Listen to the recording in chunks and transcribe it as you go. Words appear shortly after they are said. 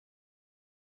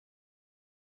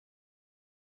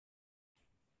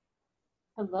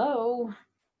Hello.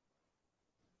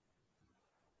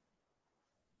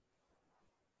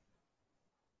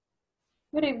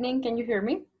 Good evening. Can you hear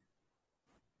me?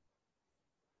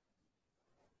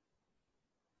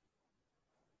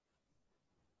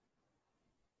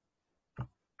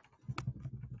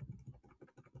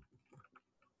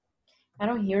 I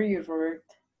don't hear you, Robert.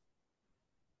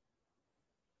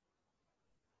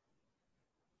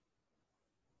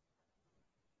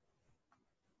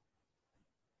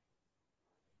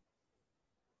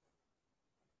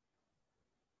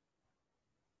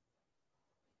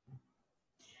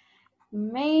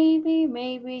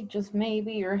 Maybe, just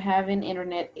maybe you're having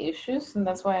internet issues, and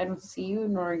that's why I don't see you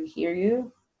nor hear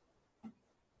you.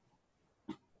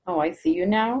 Oh, I see you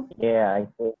now. Yeah, I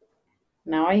see.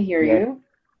 Now I hear Yes. you.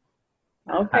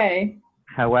 Okay.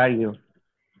 How are you?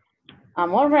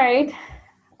 I'm all right.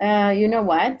 You know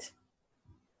what?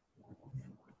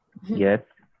 Yes.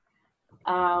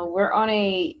 We're on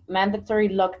a mandatory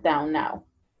lockdown now.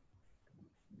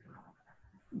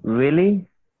 Really?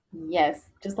 Yes,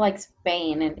 just like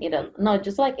Spain and Italy. No,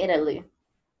 just like Italy.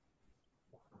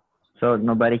 So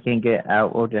nobody can get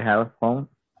out of the house home?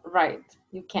 Right.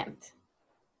 You can't.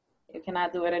 You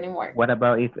cannot do it anymore. What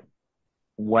about if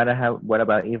what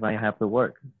about if I have to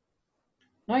work?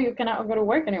 No, you cannot go to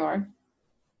work anymore.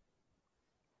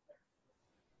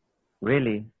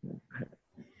 Really?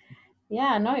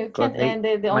 Yeah, no, you Because can't. And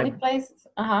the my only place,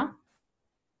 uh-huh.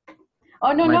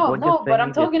 Oh, no, my no, boss just no, but sent I'm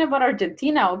me this. talking about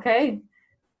Argentina, okay?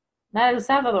 Not El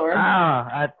Salvador.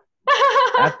 I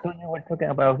thought you were talking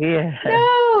about here.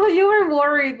 No, you were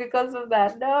worried because of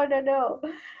that. No, no, no.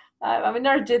 I'm in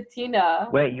Argentina.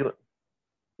 Wait,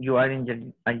 you are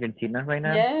in Argentina right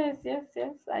now? Yes, yes,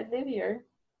 yes. I live here.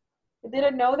 You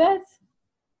didn't know that?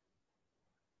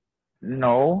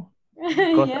 No,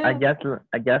 because Yes. I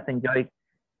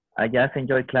just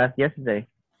enjoyed class yesterday.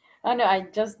 Oh, no, I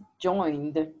just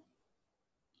joined.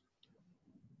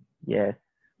 Yes.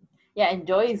 Yeah,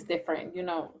 enjoy is different. You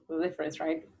know the difference,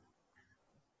 right?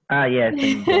 Yes,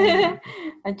 I'm joining.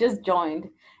 I just joined.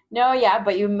 No, yeah,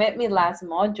 but you met me last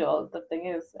module. The thing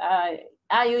is,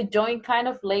 you joined kind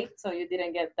of late, so you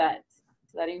didn't get that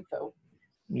info.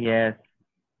 Yes.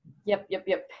 Yep.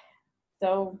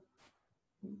 So,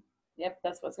 yep,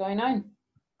 that's what's going on.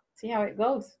 See how it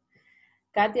goes.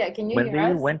 Katia, can you When hear did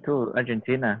you us? went to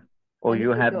Argentina? Or When did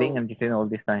you you have been in go? Argentina all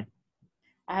this time?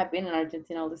 I have been in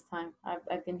Argentina all this time.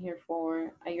 I've been here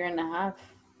for a year and a half.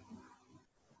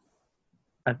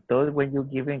 I thought when you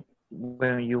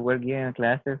were giving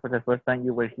classes for the first time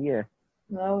you were here.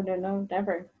 No, no, no,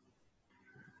 never.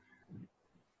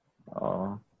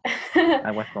 Oh, and,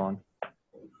 I was wrong.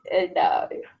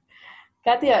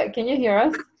 Katia, can you hear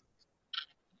us?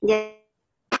 Yes,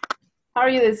 How are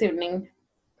you this evening?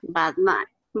 but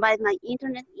my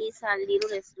internet is a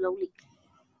little slowly.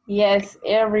 Yes,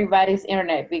 everybody's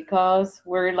internet because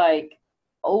we're like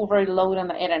overload on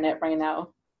the internet right now.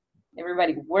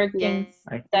 Everybody working, Yes,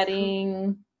 I true.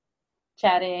 studying,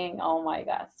 chatting. Oh my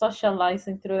God,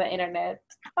 socializing through the internet.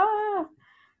 Ah,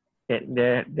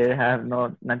 they have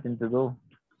nothing to do.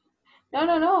 no,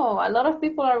 no, no. A lot of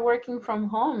people are working from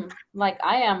home. Like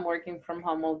I am working from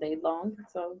home all day long.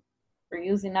 So we're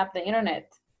using up the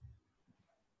internet.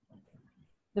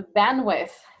 The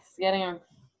bandwidth is getting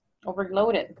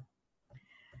overloaded.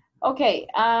 Okay,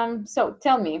 so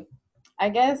tell me, I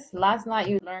guess last night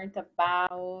you learned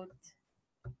about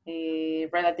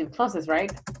relative clauses,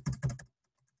 right?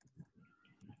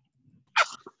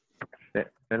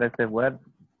 Relative what?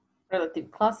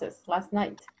 Relative clauses last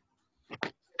night.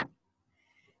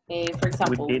 For We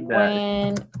example, did that.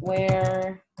 when,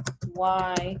 where,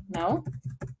 why, no?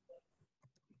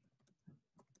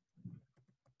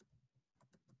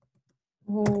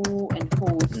 Who and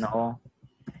whose. No,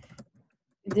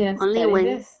 You didn't Only study when.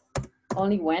 this?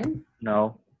 Only when?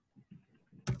 no.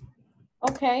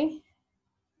 Okay.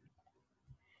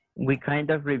 We kind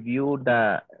of reviewed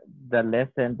the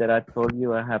lesson that I told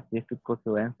you I have difficult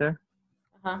to answer.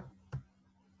 Uh-huh.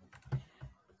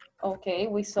 Okay,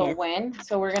 we saw Yes. when,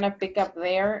 so we're gonna pick up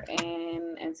there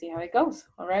and see how it goes.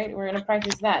 All right, we're gonna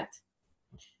practice that.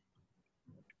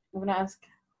 I'm gonna ask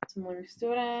some more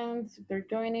students if they're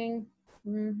joining.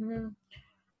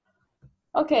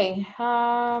 Okay,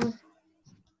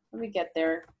 let me get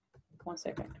there. 1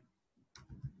 second.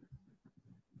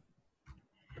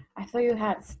 I thought you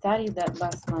had studied that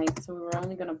last night, so we were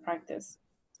only gonna practice.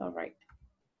 It's all right.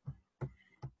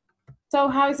 So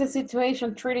how is the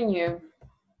situation treating you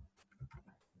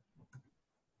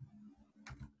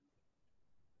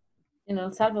in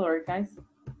El Salvador, guys?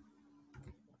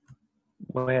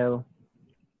 Well,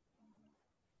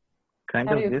 kind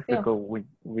How do of you feel? difficult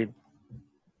with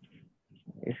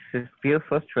It feels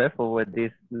so stressful with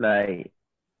this like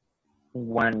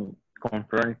one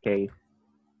confirmed case.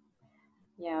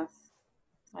 Yes,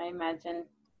 I imagine.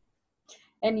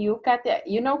 And you, Katia,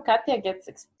 you know Katia gets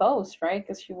exposed, right?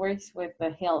 Because she works with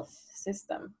the health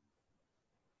system,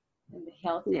 in the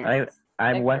health Yes.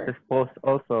 I was sector. exposed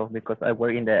also because I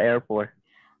work in the airport.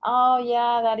 Oh,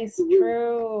 yeah, that is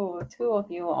true. Two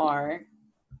of you are.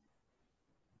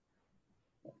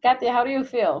 Katia, how do you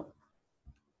feel?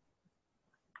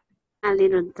 A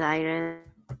little tired,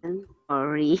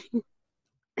 sorry,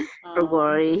 or Um,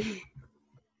 worry,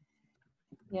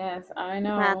 yes, I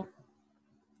but know.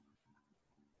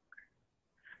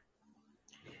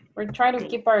 We're trying to okay.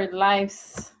 keep our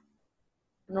lives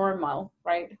normal,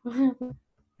 right?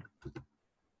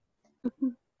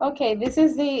 Okay, this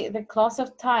is the clause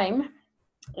of time.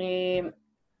 They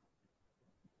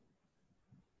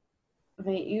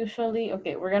usually,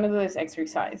 okay, we're gonna do this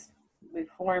exercise.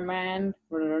 Before man,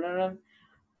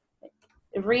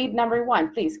 read number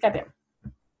one, please, Katia.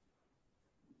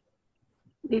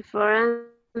 Before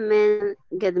a man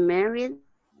get married,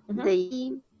 Mhm.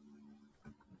 they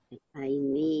I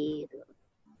need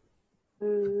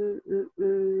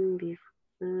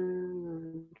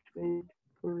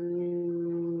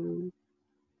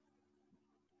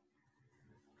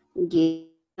give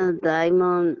a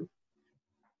diamond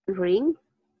ring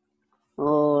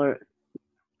or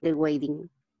the wedding.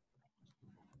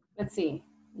 Let's see.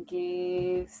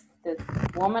 Gives the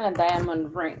woman a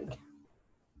diamond ring.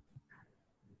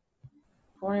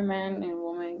 For a man and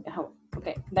woman. Oh,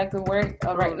 okay, that could work.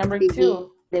 All right, Or number begin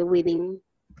two. the wedding.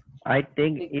 I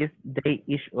think Be- if they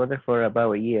each other for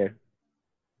about a year.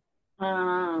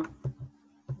 Uh,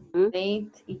 Hmm?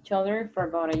 date each other for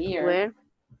about a year. Where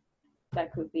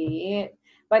That could be it.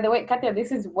 By the way, Katia,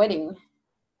 this is wedding.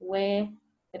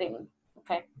 Wedding.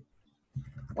 Okay,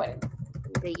 wedding.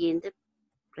 begin the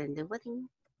plan the wedding.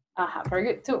 Aha, very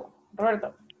good too.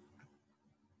 Roberto.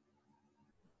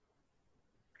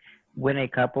 When a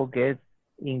couple gets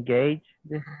engaged,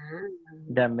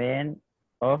 the man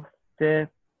often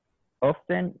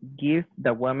often gives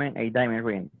the woman a diamond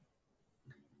ring.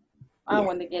 Ah, Yes,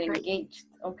 when they get right. engaged.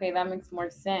 Okay, that makes more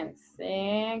sense.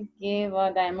 And give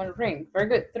a diamond ring. Very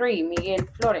good. Three, Miguel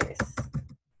Flores.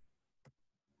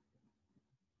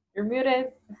 You're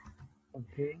muted.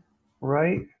 Okay.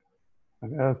 Right.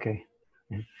 Okay.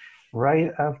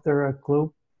 Right after a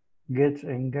couple gets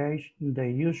engaged,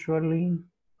 they usually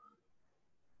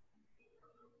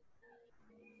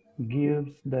gives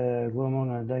the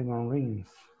woman a diamond rings.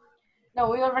 No,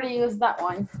 we already used that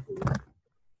one.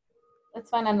 Let's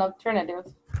find an alternative.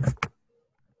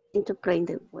 Into plan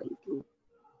the wedding.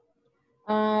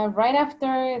 Right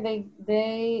after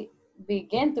they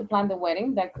begin to plan the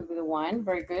wedding, that could be the one.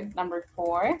 Very good. Number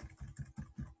four.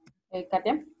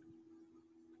 Katia.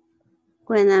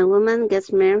 When a woman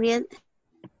gets married,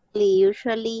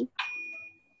 usually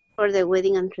for the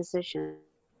wedding and reception.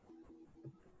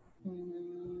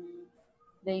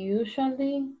 They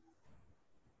usually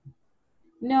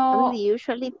Family no.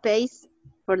 usually pays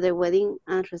for the wedding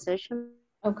and reception.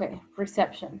 Okay,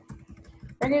 reception.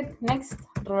 Very good. Next,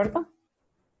 Roberto.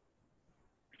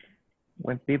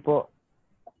 When people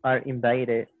are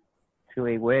invited to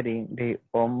a wedding, they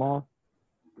almost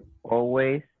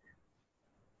always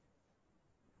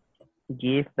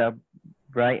give the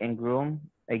bride and groom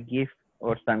a gift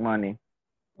or some money.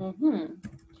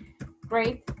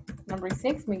 Great. Number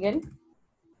six, Miguel.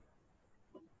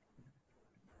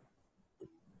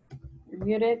 You're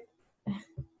muted.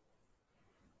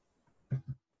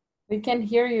 We can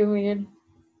hear you, Miguel.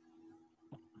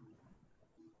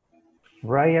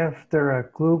 Right after a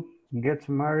couple gets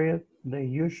married, they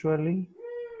usually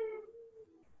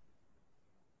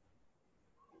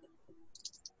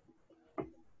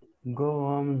go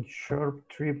on short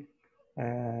trip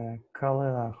called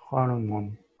a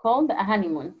honeymoon. Called a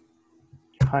honeymoon.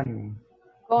 Honeymoon.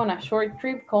 Go on a short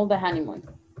trip called a honeymoon.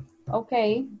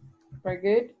 Okay, very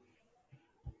good.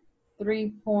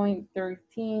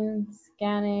 3.13,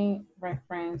 scanning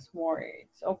reference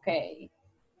words. Okay.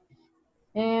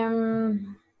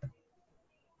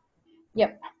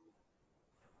 Yep.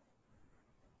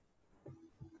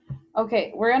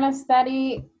 Okay, we're gonna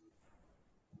study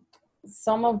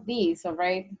some of these, all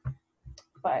right?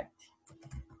 But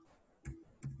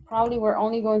probably we're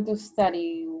only going to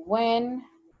study when,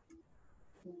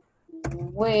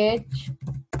 which,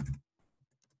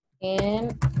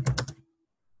 in,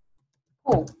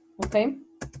 who, okay?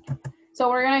 So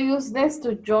we're gonna use this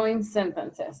to join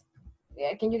sentences.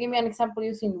 Yeah, can you give me an example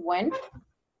using when?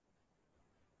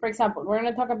 For example, we're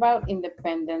gonna talk about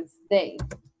Independence Day.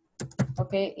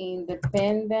 Okay,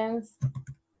 Independence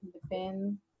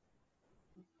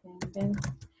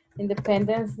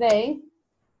Independence Day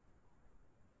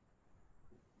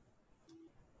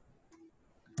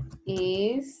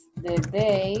is the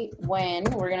day when,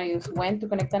 we're gonna use when to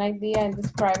connect an idea and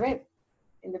describe it.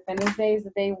 Independence Day is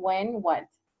the day when what?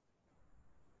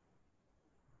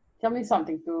 Tell me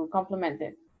something to complement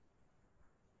it.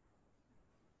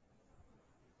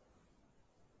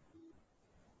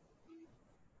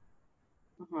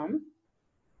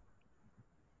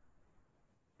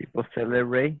 People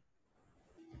celebrate.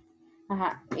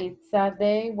 It's a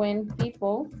day when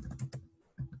people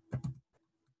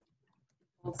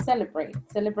will celebrate.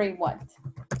 Celebrate what?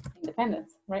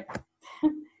 Independence, right?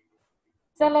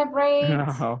 Celebrate.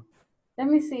 No. Let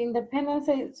me see. Independence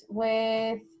is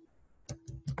with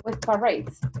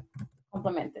parades.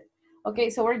 Complemented. Okay,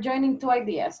 so we're joining two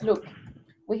ideas. Look,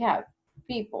 we have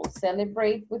people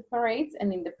celebrate with parades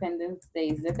and Independence Day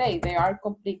is the day. They are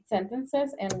complete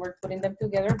sentences and we're putting them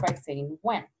together by saying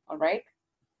when, all right?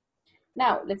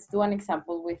 Now, let's do an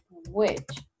example with which.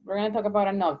 We're gonna talk about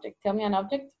an object. Tell me an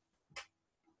object.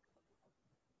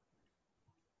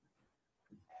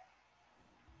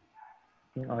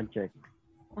 An object.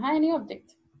 Any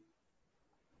object.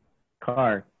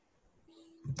 Car.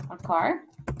 A car.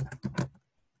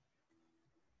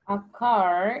 A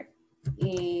car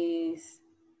is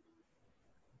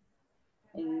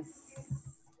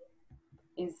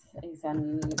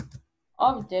an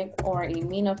object or a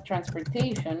mean of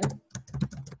transportation.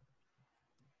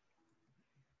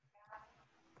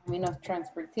 Mean of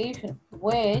transportation,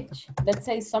 which, let's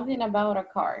say something about a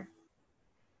car.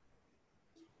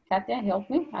 Katia, help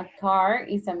me. A car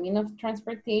is a mean of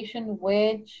transportation,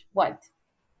 which, what?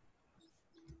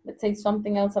 Let's say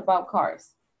something else about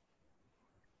cars.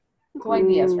 Two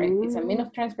ideas, right? It's a mean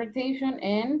of transportation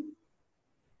and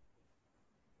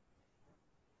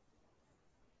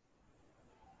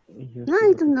No,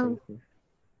 I don't know.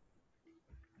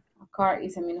 a car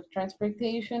is a mean of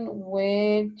transportation,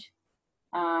 which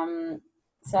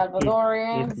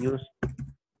Salvadorians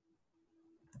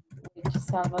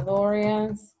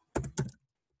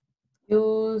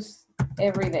use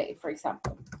every day, for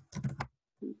example.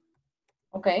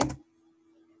 Okay,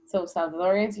 so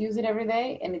Salvadorians use it every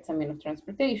day and it's a mean of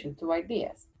transportation, two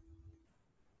ideas.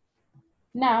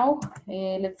 Now,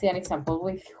 let's see an example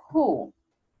with who.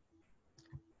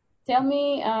 Tell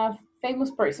me a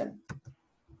famous person,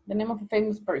 the name of a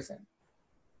famous person.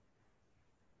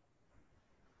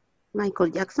 Michael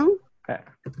Jackson.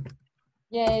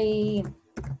 Yay.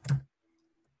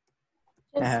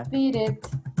 Just beat it.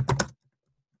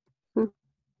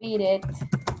 Beat it.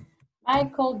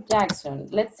 Michael Jackson.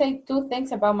 Let's say two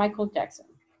things about Michael Jackson.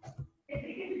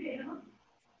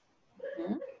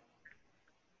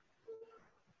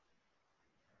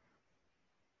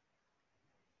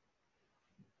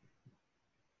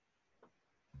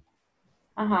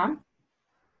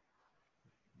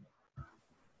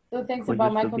 Two things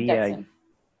about Michael Jackson.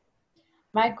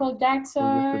 Michael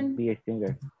Jackson be a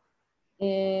singer.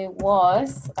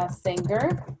 Was a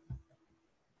singer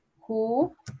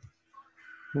who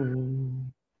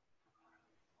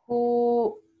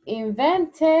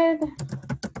invented,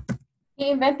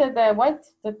 he invented the what?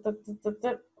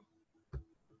 The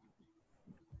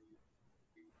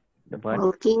what?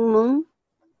 Walking moon.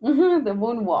 The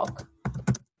moonwalk.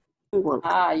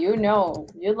 Ah, you know,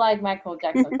 you like Michael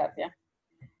Jackson, Katia.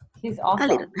 He's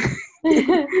awesome.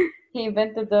 He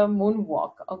invented the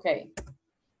moonwalk. Okay.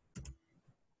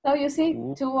 So you see,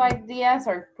 two ideas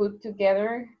are put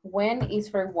together. When is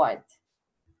for what?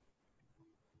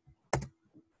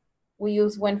 We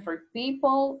use when for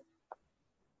people,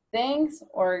 things,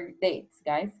 or dates,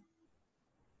 guys.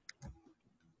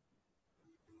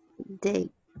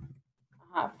 Date.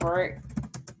 For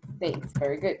dates,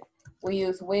 very good. We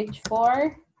use which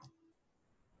for?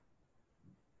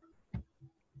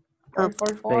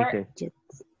 Objects.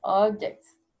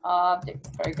 Objects,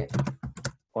 very good.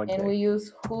 Object. And we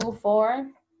use who for?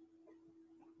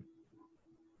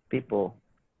 People.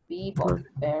 People,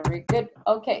 very good.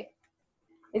 Okay.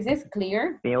 Is this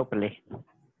clear? People.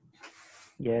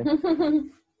 Yes.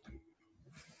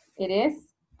 It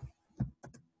is?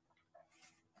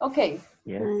 Okay.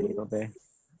 Yes, okay.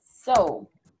 So,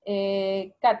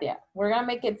 Katia, we're gonna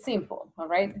make it simple, all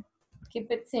right?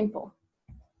 Keep it simple.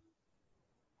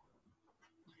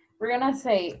 We're gonna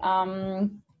say,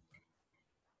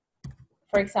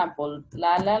 for example,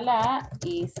 la la la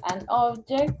is an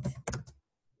object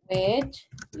which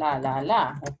la la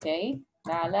la, okay?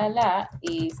 La la la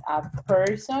is a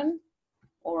person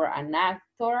or an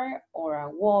actor or a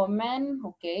woman,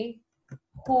 okay?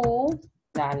 Who,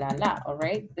 la la la, all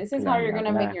right? This is how you're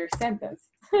gonna make your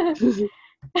sentence.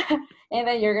 And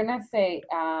then you're gonna say,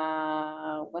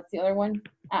 what's the other one?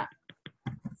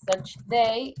 Such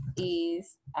day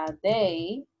is a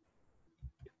day,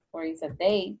 or is a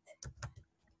date,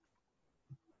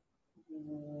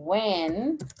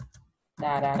 when,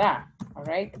 da da da, all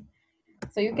right?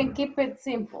 So you can keep it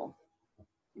simple.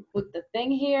 You put the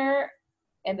thing here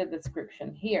and the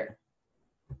description here.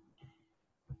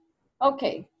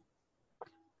 Okay,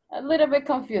 a little bit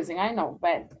confusing, I know,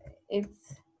 but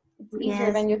it's easier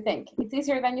Yes. than you think. It's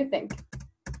easier than you think.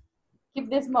 Keep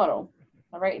this model,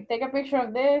 all right? Take a picture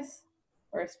of this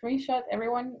or a screenshot,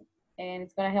 everyone, and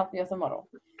it's gonna help you as a model.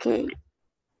 Okay.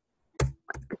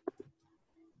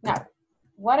 Now,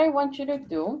 what I want you to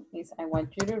do is I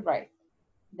want you to write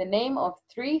the name of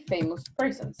 3 famous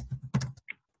persons.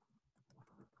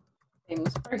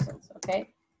 Famous persons,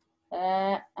 okay?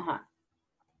 I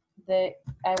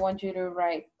want you to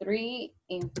write 3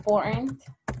 important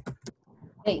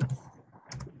dates.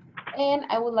 And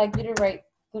I would like you to write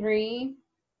 3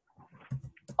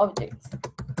 objects.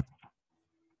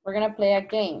 We're gonna play a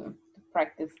game to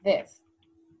practice this.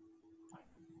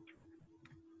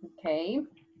 Okay.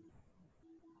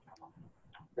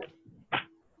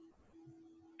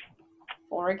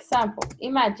 For example,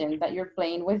 imagine that you're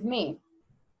playing with me.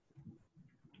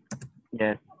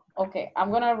 Yes. Okay,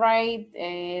 I'm gonna write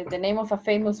the name of a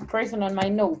famous person on my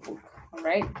notebook, all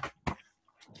right?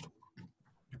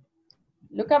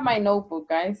 Look at my notebook,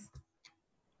 guys.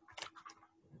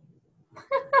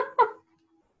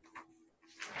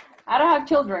 I don't have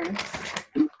children.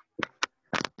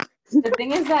 The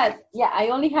thing is that, yeah, I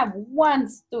only have one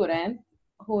student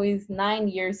who is 9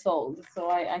 years old, so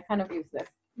I kind of use this.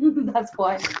 That's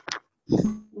why.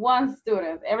 One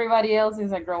student, everybody else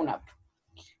is a grown-up,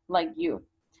 like you.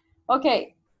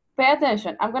 Okay, pay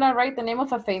attention. I'm gonna write the name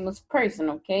of a famous person,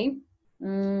 okay?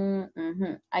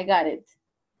 I got it.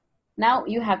 Now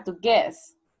you have to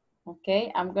guess,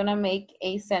 okay? I'm gonna make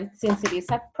a sentence, since it is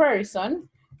a person,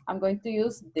 I'm going to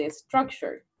use this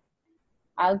structure.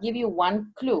 I'll give you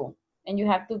one clue and you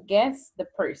have to guess the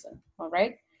person, all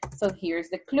right? So here's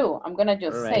the clue. I'm gonna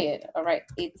just say it, all right?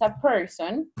 It's a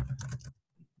person.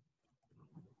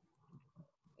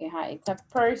 Yeah, it's a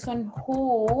person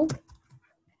who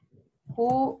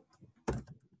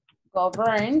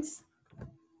governs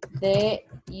the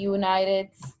United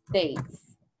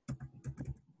States.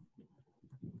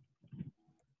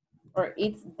 Or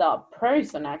it's the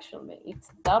person, actually. It's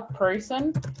the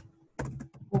person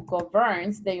who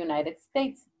governs the United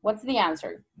States. What's the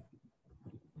answer?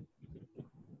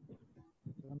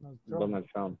 Donald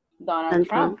Trump. Donald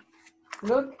Trump.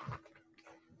 Look.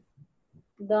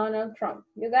 Donald Trump.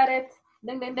 You got it.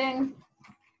 Ding, ding, ding.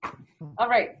 All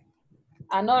right.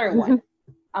 Another one.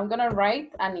 I'm going to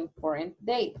write an important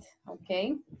date,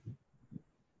 okay?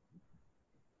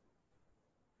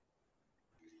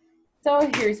 So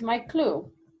here's my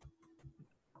clue.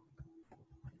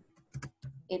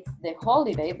 It's the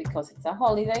holiday, because it's a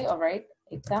holiday, all right?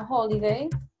 It's a holiday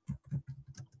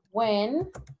when,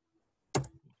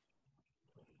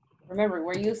 remember,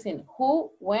 we're using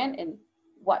who, when, and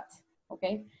what,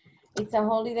 okay? It's a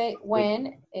holiday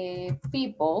when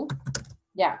people,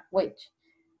 yeah,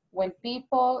 when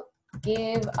people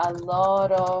give a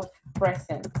lot of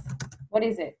presents. What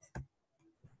is it?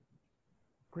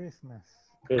 Christmas.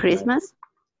 Christmas.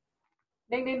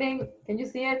 Ding, ding, ding. Can you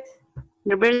see it?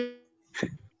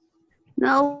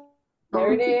 No.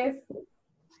 There it is.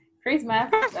 Christmas.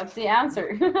 That's the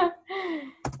answer.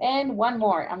 And one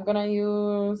more. I'm going to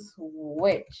use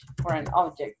which for an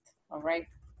object. All right.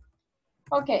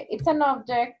 Okay. It's an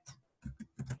object.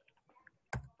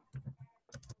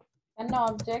 An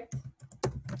object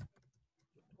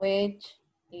which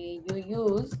you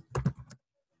use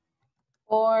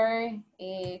for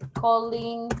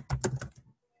calling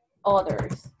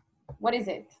others. What is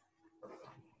it?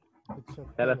 It's a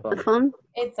Telephone. Phone.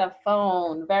 It's a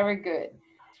phone. Very good.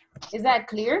 Is that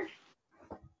clear?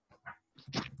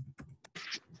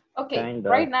 Okay, Kind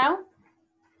right of. now,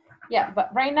 yeah, but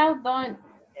right now, don't,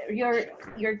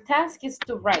 your task is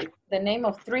to write the name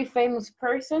of 3 famous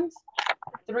persons,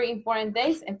 3 important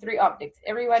days, and 3 objects.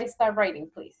 Everybody start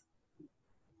writing, please.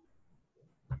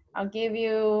 I'll give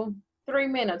you 3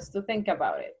 minutes to think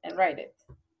about it and write it.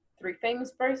 3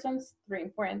 famous persons, 3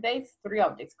 important days, 3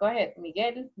 objects. Go ahead,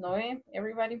 Miguel, Noé,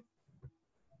 everybody.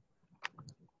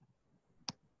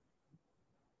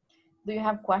 Do you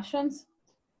have questions?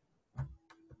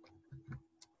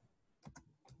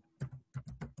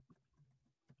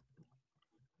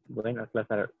 When our class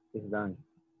is done.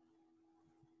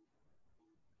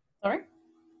 Sorry?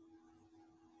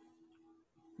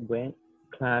 When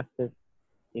classes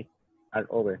are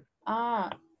over.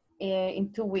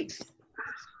 in 2 weeks.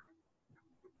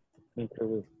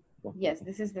 Into Yes,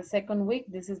 this is the second week.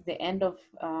 This is the end of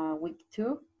week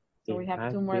 2. So we it have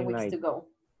has 2 more been weeks like to go.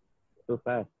 too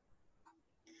fast.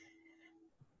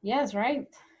 Yes, right?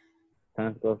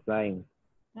 Time goes flying.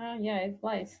 Yeah, it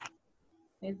flies.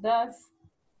 It does.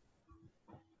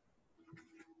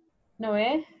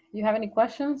 Noé, you have any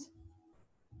questions?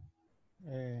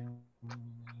 Um,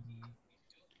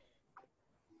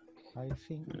 I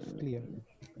think it's clear.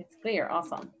 It's clear.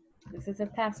 Awesome. This is a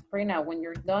task right now. When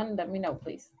you're done, let me know,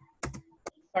 please.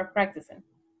 Start practicing.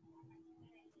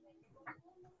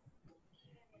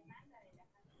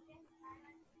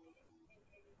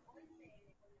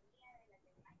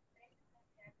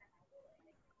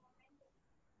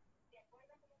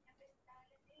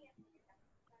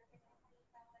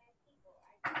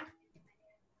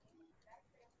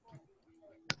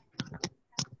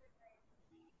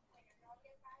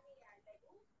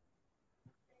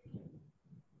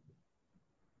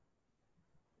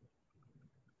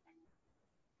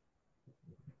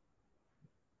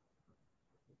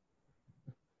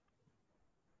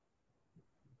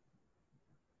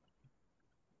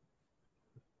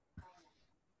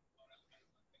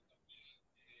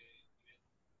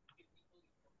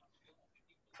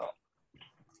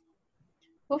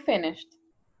 Who finished?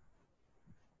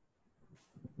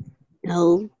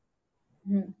 No.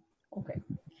 Okay.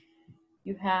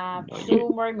 You have 2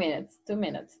 more minutes. 2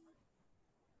 minutes.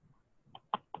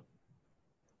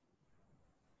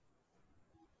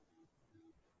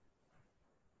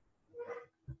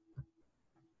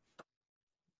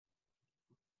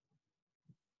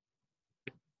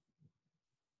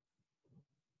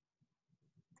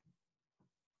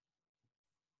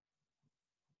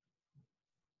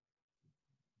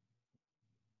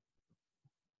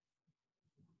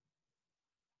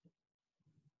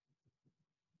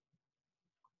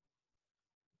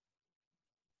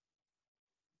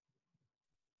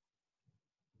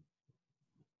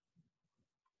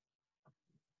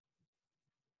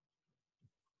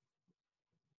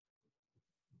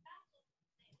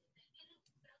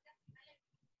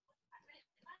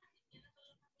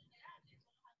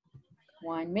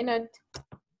 One minute.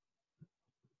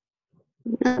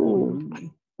 No.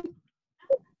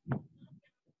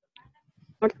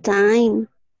 More time.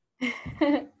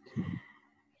 Yeah,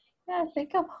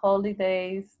 think of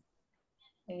holidays,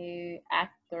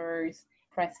 actors,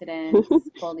 presidents,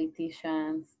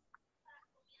 politicians,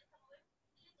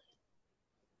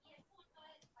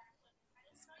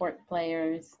 sport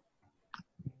players.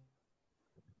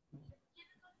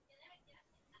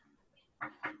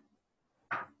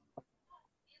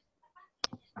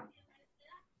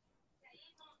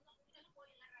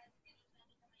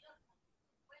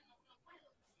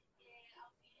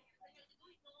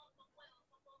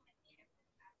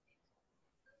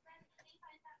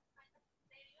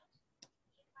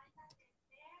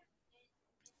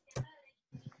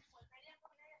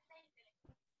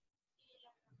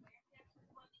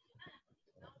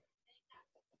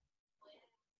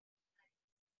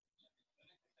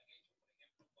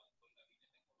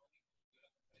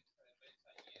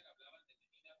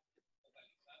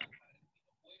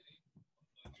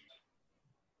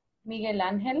 Miguel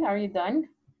Angel, are you done?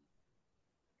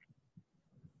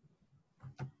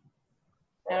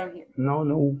 I don't hear. No,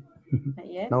 no, Not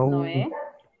yet. no. Noé.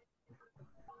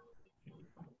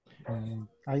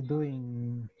 I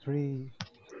doing three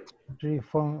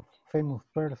famous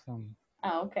person.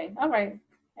 Oh, okay. All right.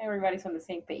 Everybody's on the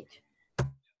same page.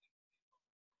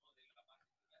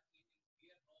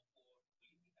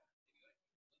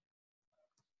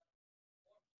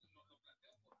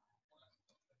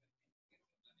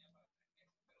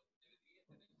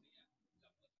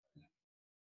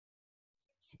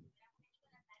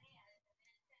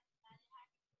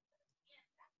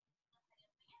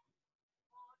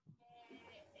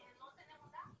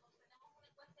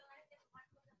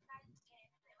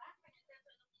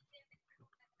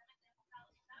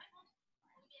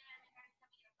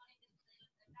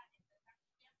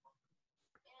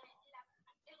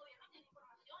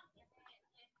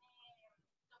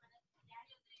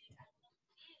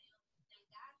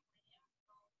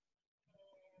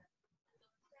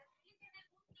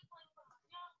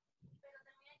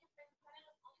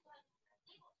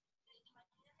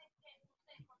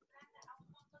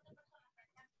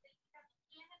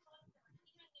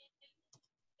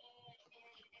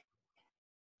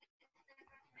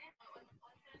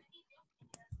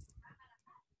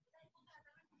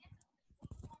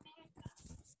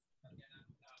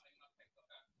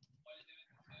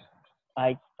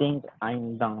 I think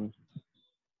I'm done.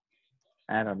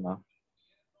 I don't know.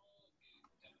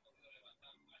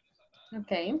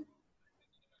 Okay.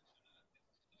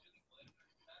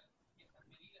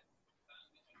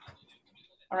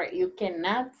 All right, you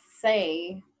cannot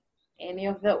say any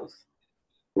of those.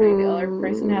 Right? The other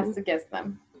person has to guess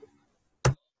them.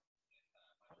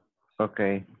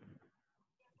 Okay.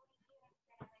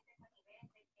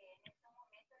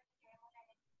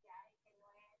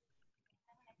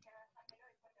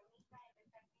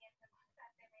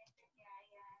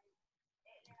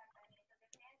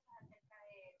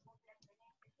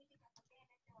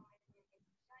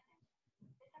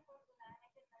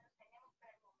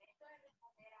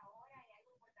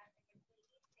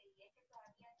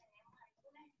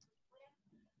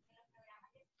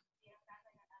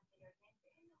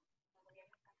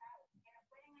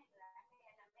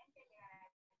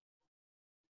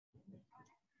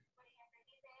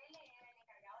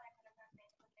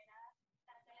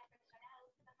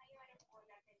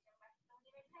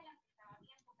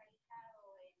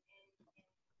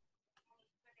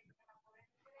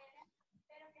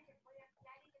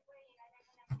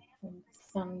 When the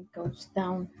sun goes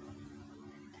down.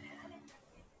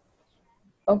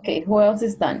 Okay, who else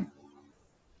is done?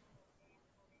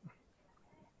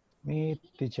 Me,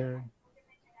 teacher.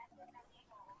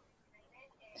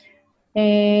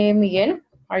 Miguel,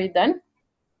 are you done?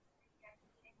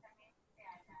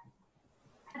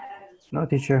 No,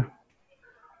 teacher.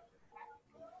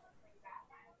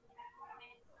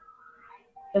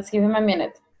 Let's give him a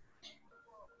minute.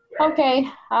 Okay,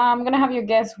 I'm gonna have you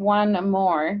guess one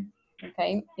more.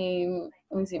 Okay,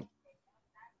 let me see.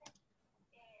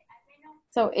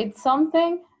 So it's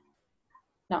something,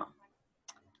 no.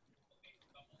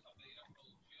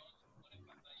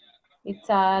 It's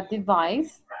a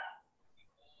device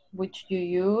which you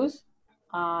use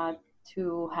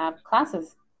to have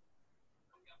classes.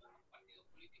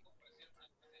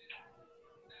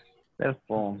 Cell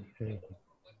phone. Okay.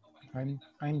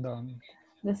 I'm done.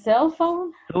 The cell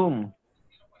phone? Zoom.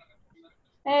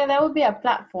 That would be a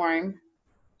platform.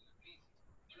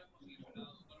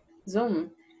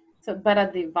 Zoom. So, but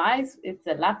a device, it's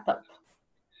a laptop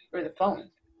or the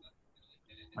phone.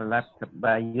 A laptop.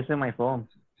 By using my phone.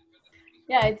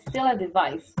 Yeah, it's still a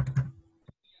device.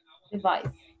 Device.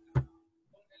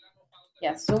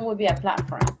 Yeah, Zoom would be a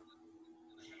platform.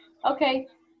 Okay.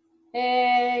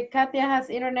 Katia has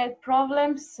internet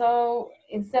problems, so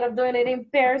instead of doing it in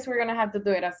pairs, we're gonna have to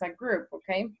do it as a group,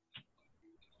 okay?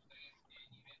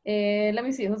 Let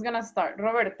me see, who's gonna start?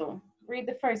 Roberto, read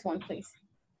the first one, please.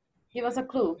 Give us a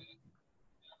clue.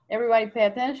 Everybody pay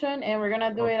attention, and we're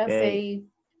gonna do it as a,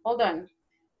 hold on,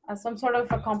 as some sort of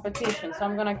a competition. So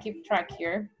I'm gonna keep track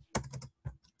here.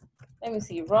 Let me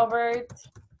see, Robert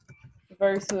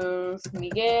versus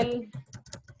Miguel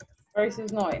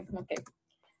versus Noe, okay.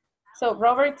 So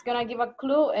Robert's gonna give a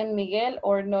clue and Miguel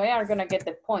or Noe are gonna get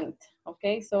the point.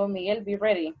 Okay, so Miguel, be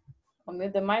ready.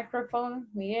 Unmute the microphone,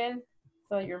 Miguel,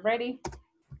 so you're ready.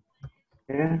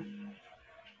 Yeah.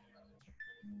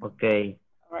 Okay.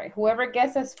 All right, whoever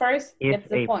guesses first gets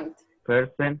the point.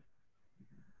 Person.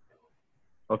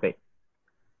 Okay.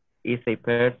 Is a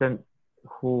person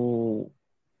who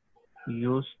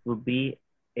used to be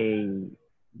a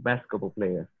basketball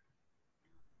player.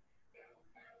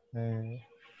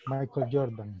 Michael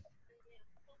Jordan.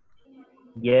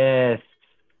 Yes.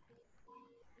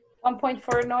 1 point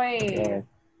for Noe. Yes.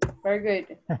 Very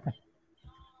good.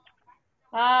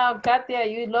 Ah, Katia,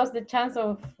 you lost the chance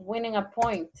of winning a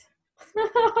point.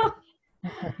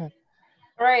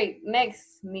 All right,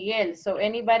 next, Miguel. So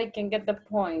anybody can get the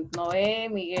point. Noe,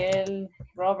 Miguel,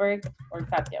 Robert, or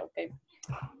Katia, okay?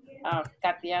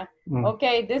 Katia.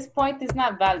 Okay, this point is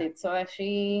not valid, so that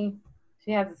she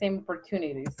has the same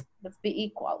opportunities. Let's be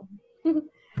equal.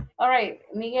 All right,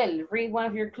 Miguel, read one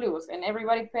of your clues, and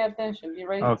everybody pay attention. Be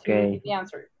ready to give the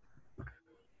answer.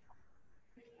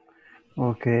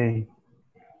 Okay.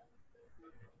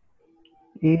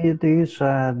 It is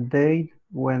a day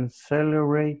when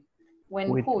celebrate when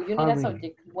with who? You family. Need a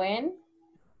subject. When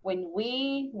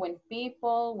we, when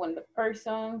people, when the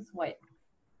persons, what?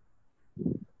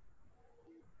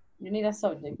 You need a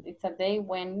subject. It's a day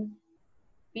when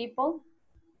people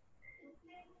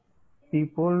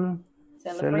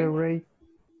celebrate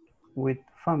with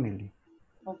family.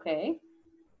 Okay.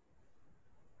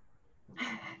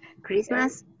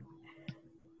 Christmas.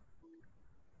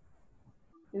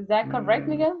 Is that correct,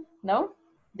 Miguel? No?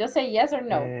 Just say yes or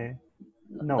no.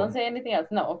 No. Don't say anything else.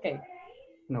 No, okay.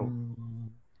 No.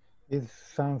 It's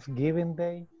Thanksgiving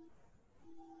Day.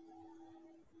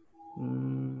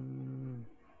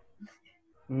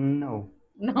 No.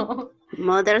 No.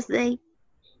 Mother's Day.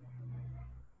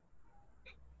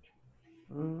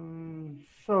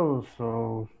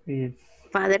 So it's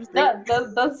Father's Day.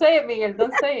 Don't say it, Miguel.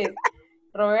 Don't say it.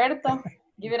 Roberto,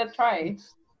 give it a try.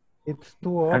 It's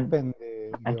too open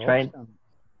I'm the trying. option.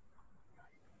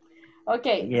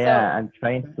 Okay, Yeah, I'm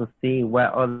trying to see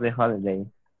what other holiday.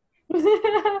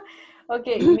 so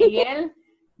okay, Miguel,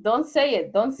 don't say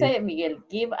it. Don't say Yes. it, Miguel.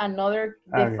 Give another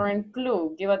Okay. different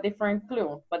clue. Give a different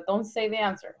clue, but don't say the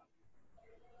answer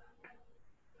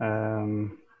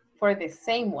Um, for the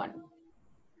same one.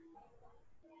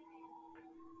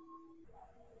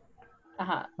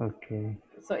 Uh-huh. okay.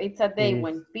 So it's a day Is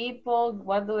when people,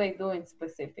 what do they do in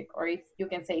specific? Or it's, you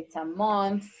can say it's a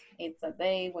month, it's a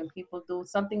day when people do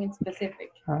something in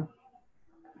specific.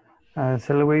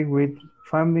 celebrate with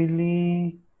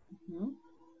family Mhm.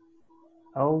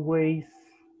 always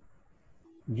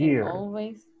And year.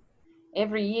 always,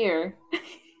 every year.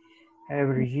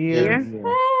 Every Year? year.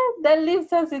 Yeah. That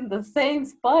leaves us in the same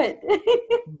spot.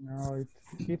 No, it's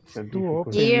So two difficult.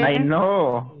 options. Year? I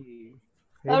know.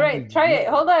 All Every right, try it.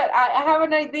 year. Hold on. I have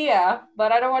an idea,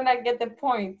 but I don't want to get the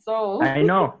point. So I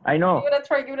know. I give know. it a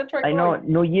try. Give it a try. I Go know. on.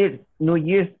 New Year's. New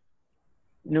Year's.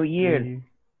 New Year's. Ye-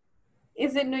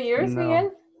 Is it New Year's, No, Miguel?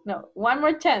 No. One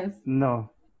more chance.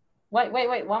 no. Wait.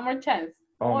 One more chance.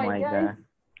 Come Oh on, my guys. God.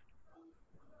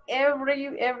 Every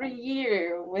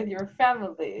year with your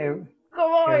family. Every,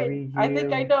 Come on. every I think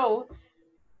I year. know.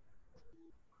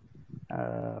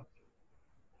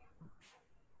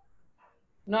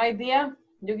 No idea?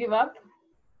 You give up?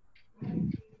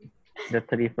 The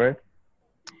 31st.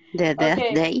 The death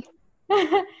Okay. day?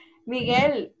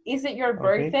 Miguel, is it your Okay.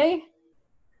 birthday?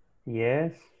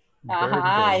 Yes. Aha,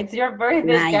 Birthday. it's your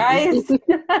birthday, Nice. guys.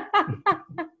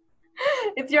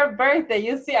 It's your birthday.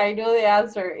 You see, I knew the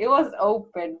answer. It was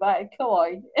open, but come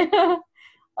on.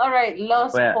 All right,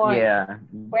 lost Well, point. yeah.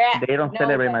 Well, They don't no,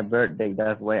 celebrate but- my birthday.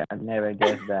 That's why I never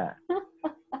guessed that.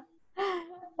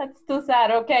 That's too sad.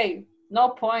 Okay, no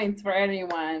points for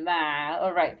anyone. Nah.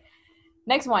 All right.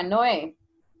 Next one, Noe.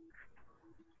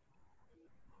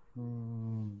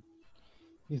 Mm,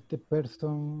 is the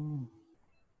person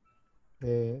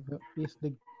is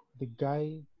the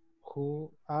guy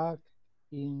who act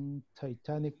in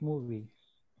Titanic movie?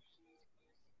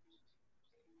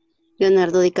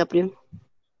 Leonardo DiCaprio.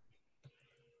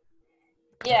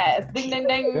 Yes. Ding,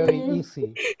 ding, Very ding.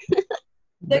 easy.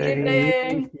 Ding, ding, Very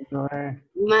ding. easy, Noe.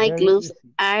 My Very clues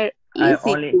easy. are I easy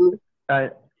only too. I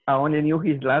only knew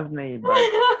his last name, but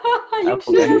I You should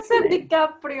forgot have his said name.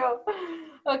 DiCaprio.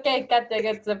 Okay, Katia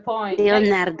gets a point. Next,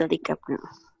 Leonardo DiCaprio.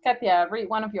 Katia, read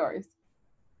one of yours.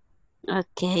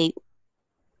 Okay.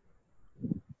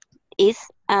 Is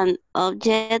an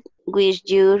object which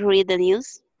you read the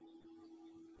news?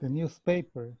 The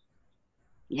newspaper.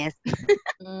 Yes.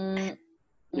 Mm,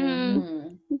 Mm,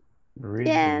 mhm. Read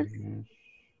yes. the news.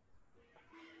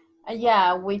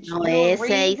 Yeah, which No, you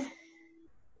says read.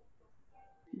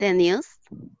 the news.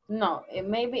 No, it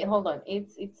maybe hold on.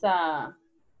 It's a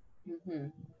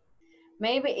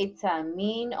maybe it's a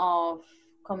mean of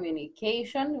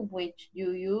communication which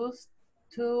you use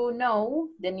to know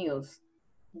the news.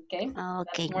 Okay,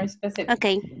 Okay. that's more specific.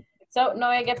 Okay. So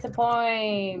Noe gets a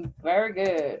point. Very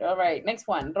good. All right, next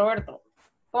one, Roberto.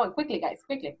 Go on quickly, guys,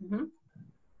 quickly.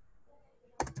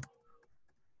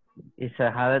 It's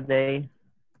a holiday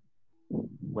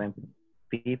when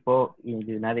people in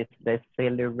the United States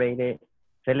celebrate it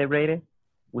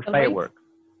with Celebrate? fireworks.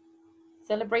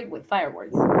 Celebrate with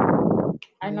fireworks.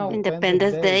 I know.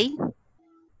 Independence Day. Is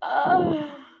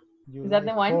that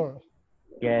the July one? 4th.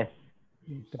 Yes.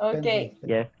 Independence Okay. Day.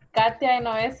 Yes. Katia and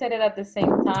Noe said it at the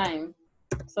same time.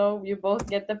 So you both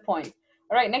get the point.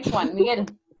 All right, next one, Miguel.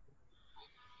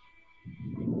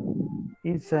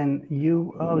 It's an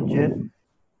U object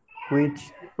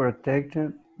which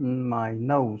protected my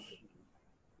nose.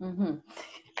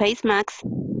 Face mask.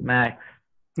 Max.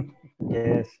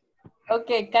 Yes.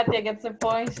 Okay, Katia gets a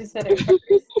point. She said it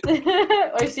first.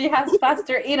 Or she has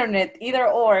faster internet, either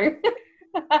or.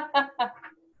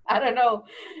 I don't know.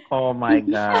 Oh my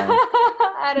God.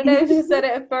 I don't know if she said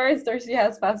it first or she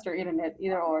has faster internet,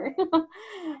 either or. All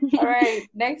right,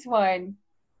 next one.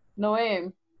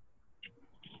 Noem.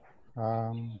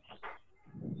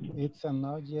 It's an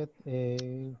object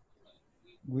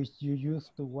which you use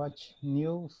to watch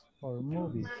news or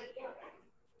movies.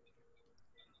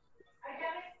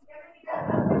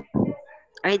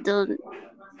 I don't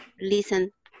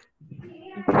listen.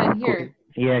 You couldn't hear.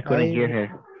 Yeah, I couldn't hear I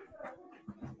her.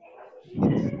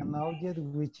 It's an object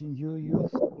which you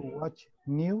use to watch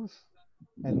news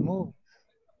and movies.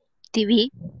 TV.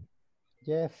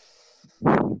 Yes.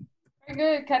 Very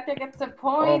good. Katia gets a Oh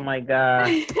point. my God.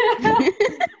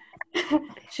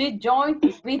 She joined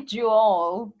to beat you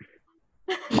all.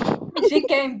 She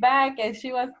came back and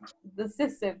she was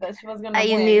decisive that she was gonna I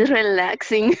win. need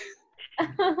relaxing.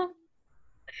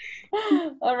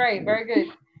 All right, very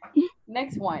good.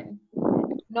 Next one.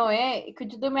 Noe,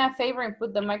 could you do me a favor and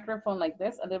put the microphone like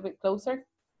this, a little bit closer?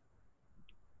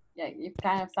 Yeah, you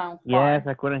kind of sound Yes,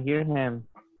 far. I couldn't hear him.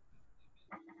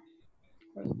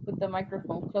 Put the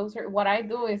microphone closer. What I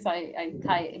do is I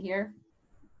tie it here.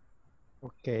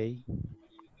 Okay.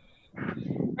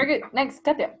 Very good. Next,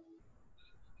 Katia.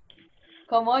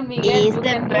 Come on, Miguel, Is you the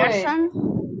can do it.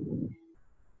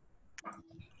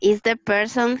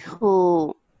 person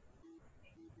who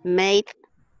made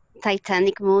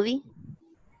Titanic movie?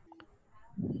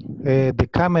 The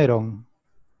Cameron.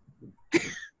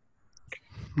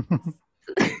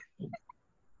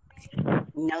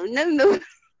 No, no, no.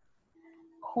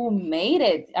 Who made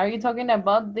it? Are you talking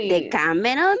about The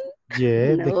Cameron?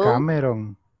 Yeah, the No.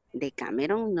 Cameron. The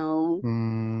Cameron, no.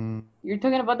 You're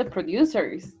talking about the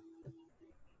producers.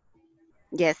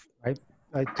 Yes, I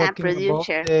a talking about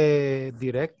producer. the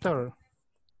director.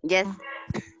 Yes.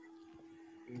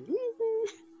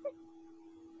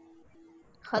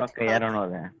 Hot, Okay, I hot, don't know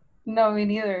that. No, me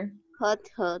neither. hot,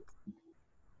 hot.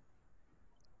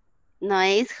 No,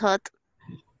 it's hot.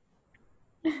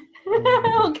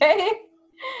 Okay.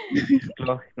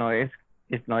 Close. No, it's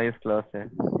not. It's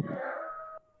closer.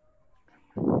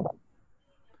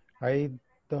 I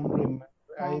don't remember.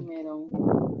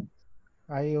 Cameron.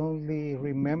 I only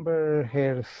remember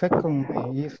her second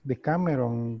name is the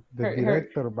Cameron, the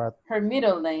director, but Her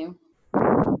middle name.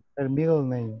 her middle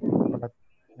name. But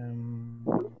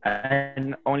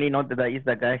I only know that is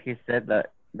the guy he said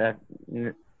that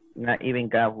not even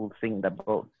God will sing the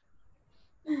boat.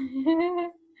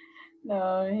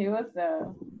 No, he was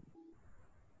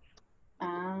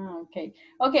okay.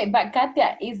 Okay, but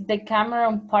Katia, is the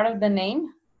Cameron part of the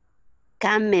name?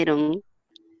 Cameron.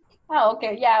 Oh,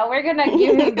 okay. Yeah, we're gonna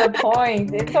give him the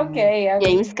point. It's okay. I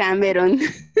James mean, Cameron.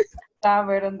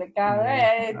 Cameron, the Cameron.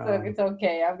 yeah, It's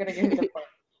okay. I'm gonna give him the point.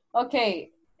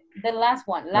 Okay, the last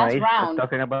one, No, last he's round.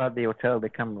 talking about the hotel, the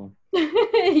Cameron.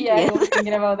 Yeah, I Yes. was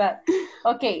thinking about that.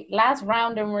 Okay, last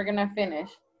round, and we're gonna finish.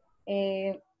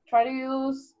 Try to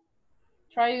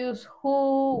use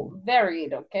who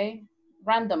varied, okay?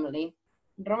 Randomly.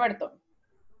 Roberto.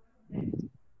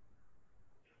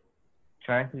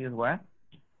 Try to use what?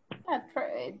 Yeah, try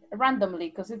it randomly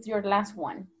because it's your last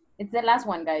one. It's the last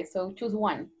one, guys. So choose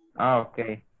one. Oh,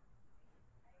 okay.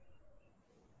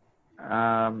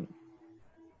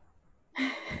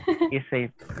 It's a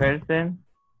person.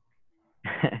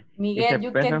 Miguel, It's a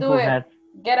you can person do who it. has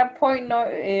Get a point, no,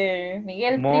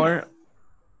 Miguel, more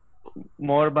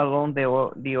please.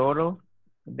 de oro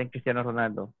than Cristiano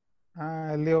Ronaldo.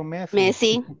 Leo Messi.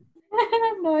 Messi.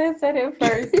 No, I said it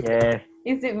first. Yes,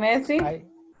 Is it Messi?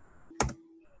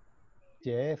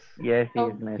 Yes. yes, he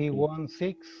is Oh. Messi. He won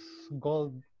 6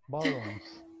 gold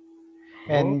ballons.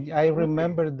 And I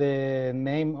remember the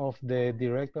name of the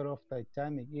director of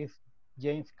Titanic is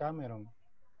James Cameron.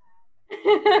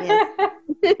 Yes.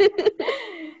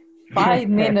 5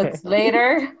 minutes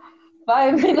later.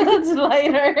 5 minutes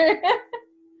later.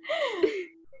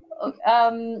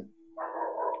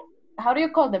 How do you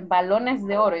call them? Balones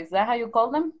de oro. Is that how you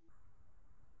call them?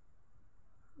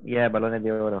 Yeah, balones de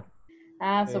oro.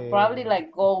 So probably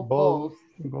like gold balls.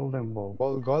 Golden ball.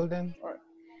 Golden?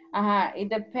 It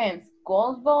depends.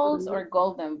 Gold balls or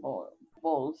golden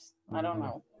balls. I don't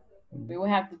know. We will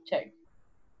have to check.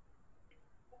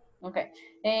 Okay.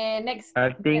 Next.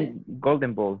 I think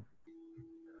golden ball.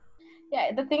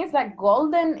 Yeah, the thing is that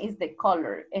golden is the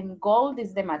color and gold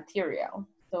is the material.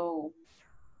 So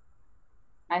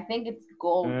I think it's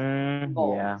gold.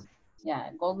 Gold. Yeah. Yeah,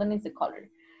 golden is the color.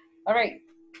 All right.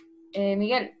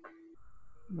 Miguel.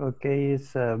 Okay,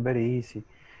 it's very easy.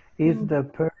 Is the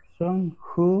person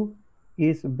who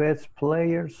is best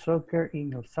player soccer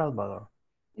in El Salvador?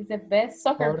 Is the best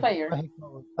soccer player.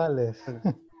 Mágico González.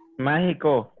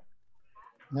 Mágico.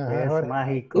 Yes,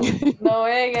 Mágico. No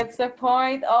way gets the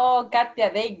point. Oh,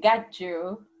 Katia, they got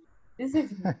you. This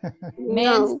is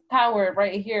men's power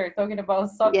right here, talking about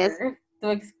soccer to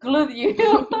exclude you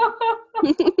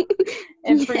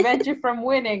and prevent you from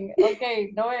winning.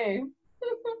 Okay, no way.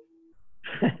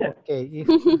 Okay,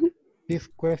 this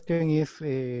question is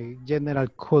general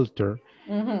culture.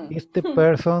 Is the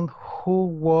person who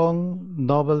won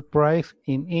Nobel Prize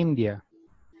in India?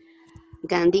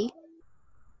 Gandhi.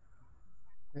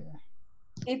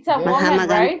 It's a woman,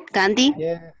 right? Gandhi?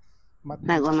 Yes.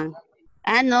 A woman.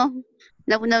 No.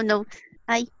 No.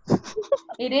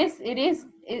 It is.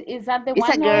 Is that the it's one?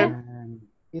 It's a girl.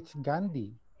 It's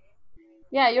Gandhi.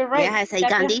 Yeah, you're right. Yeah, I say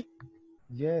Gandhi.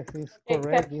 Yes, it's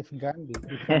correct. It's Gandhi.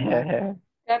 It's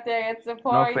Katia gets the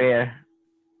point. No fair.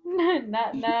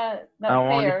 not I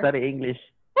only fair. study English.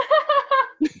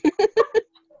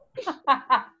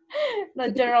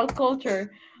 The general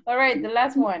culture. All right, the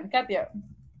last one, Katia.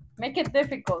 Make it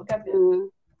difficult, Katia.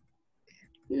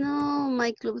 No,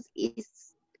 my clubs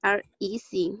are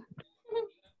easy.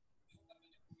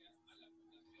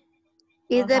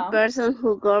 Is the person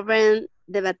who governs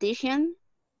the Vatican?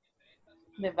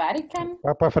 The Vatican?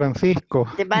 Papa Francisco.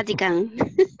 The Vatican.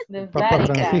 The Papa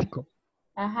Vatican. Francisco.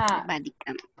 Ajá.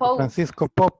 Vatican. Pope. Francisco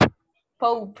Pop.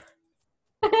 Pope.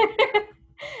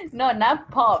 No, not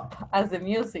pop as the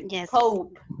music. Yes.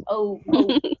 Pope. Oh,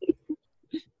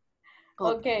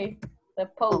 Pope. Okay, the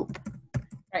Pope.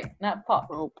 Right, not pop.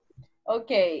 Pope.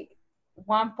 Okay,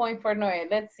 1 point for Noe.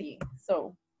 Let's see.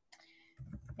 So,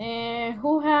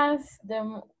 who has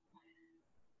the...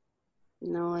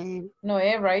 Noé.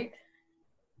 Noe, right?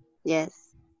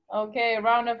 Yes. Okay,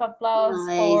 round of applause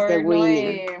Noé is for the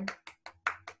winner.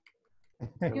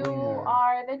 Noe. You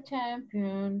are the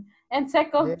champion. And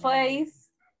second place,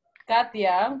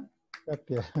 Katia.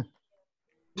 Katia.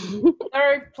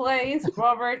 Third place,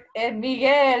 Robert and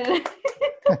Miguel.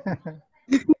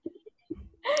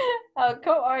 Oh,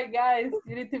 come on, guys.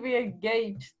 You need to be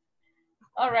engaged.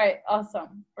 All right,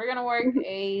 awesome. We're going to work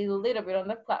a little bit on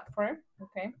the platform,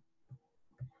 okay?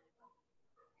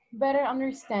 Better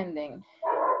understanding.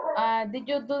 Did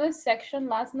you do this section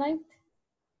last night?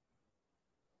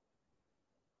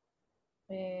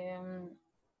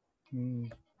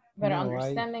 Better No,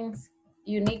 understandings,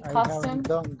 unique I custom. haven't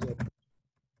done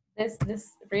yet.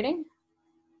 This reading?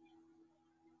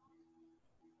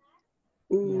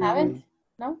 No. Haven't?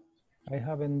 No? I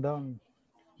haven't done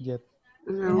yet.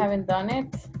 You haven't done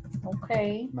it?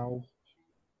 Okay. No.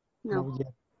 No. Not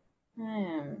yet.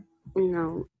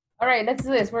 No. All right, let's do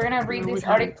this. We're gonna read this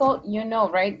article. You know,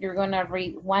 right? You're gonna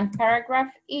read one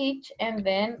paragraph each and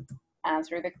then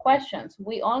answer the questions.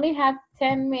 We only have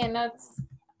 10 minutes,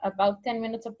 about 10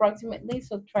 minutes approximately,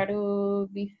 so try to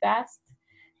be fast.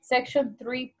 Section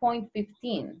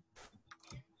 3.15.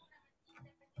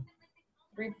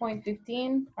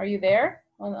 3.15, are you there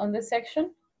on this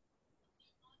section?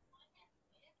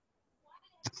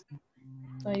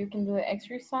 So you can do the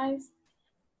exercise.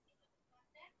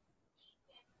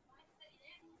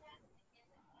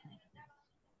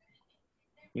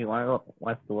 You want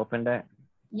to open that?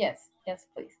 Yes, yes,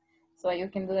 please. So you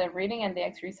can do the reading and the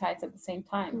exercise at the same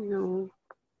time. No.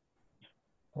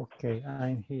 Okay,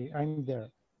 I'm here. I'm there.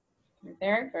 You're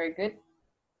there, very good.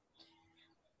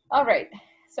 All right,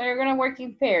 so you're gonna work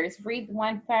in pairs. Read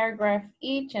one paragraph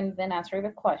each and then answer the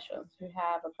questions. You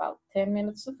have about 10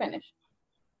 minutes to finish.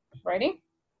 Ready?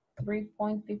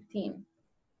 3.15.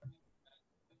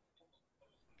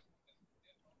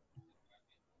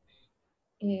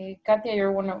 Katia,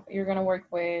 you're gonna work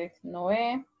with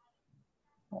Noé.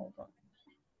 Hold on.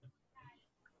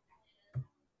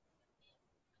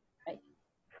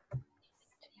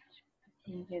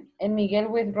 And Miguel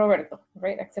with Roberto,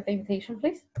 right? Accept the invitation,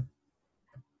 please.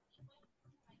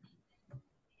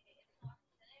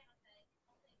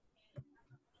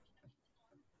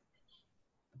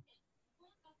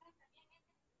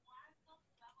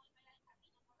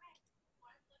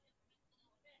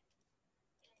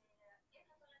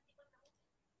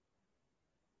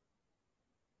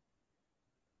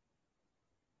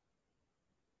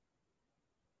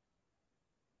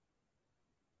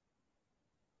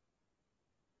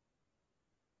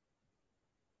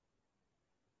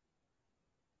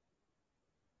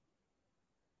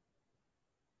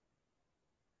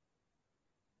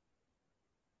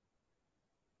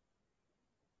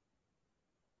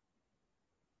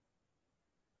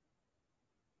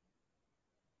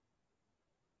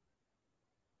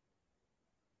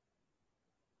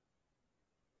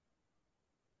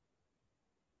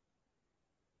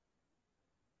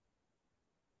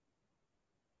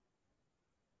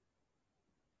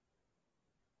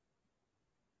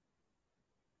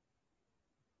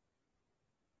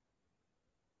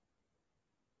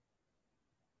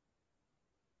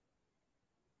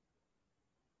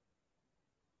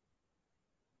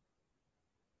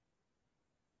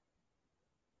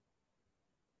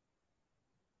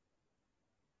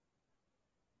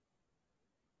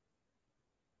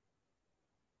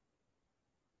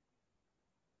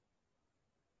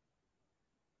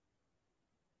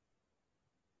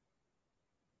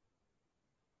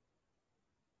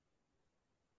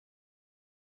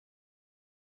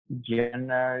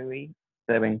 January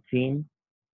 17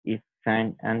 is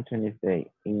St. Anthony's Day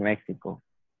in Mexico.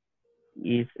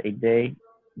 It's a day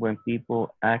when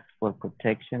people ask for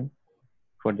protection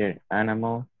for their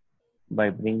animals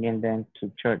by bringing them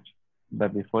to church.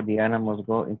 But before the animals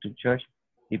go into church,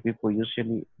 the people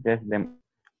usually dress them.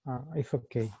 It's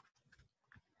okay.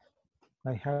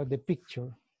 I have the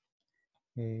picture.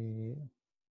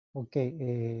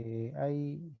 Okay,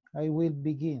 I will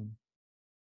begin.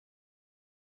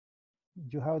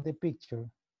 You have the picture.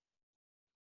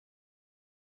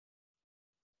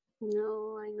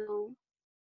 No, I know.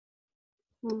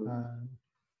 Mm, Uh,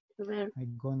 a ver.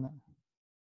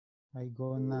 I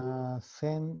gonna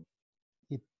send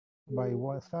it by Mm,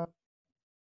 WhatsApp.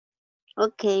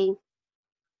 okay.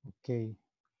 Okay,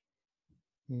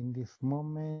 in this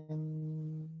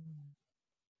moment,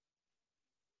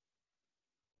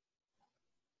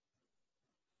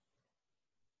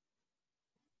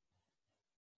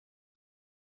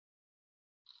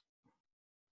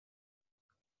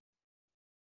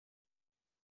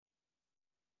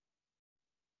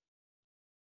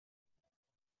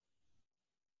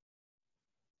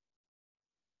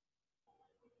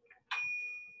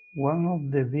 One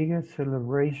of the biggest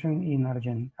celebrations in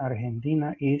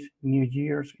Argentina is New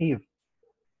Year's Eve.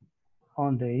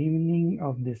 On the evening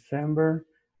of December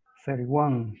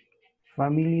 31,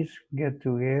 families get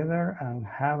together and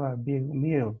have a big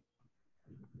meal.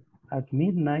 At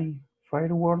midnight,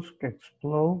 fireworks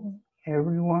explode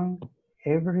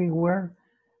everywhere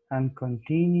and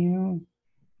continue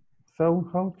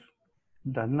throughout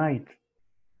the night.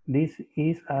 This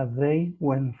is a day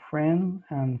when friends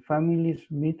and families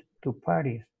meet to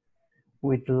parties,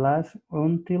 which last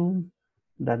until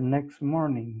the next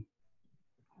morning.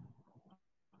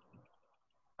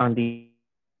 On the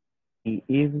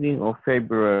evening of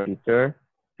February 23rd,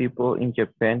 people in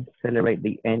Japan celebrate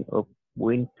the end of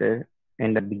winter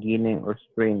and the beginning of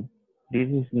spring. This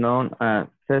is known as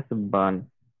Setsubun.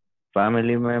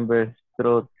 Family members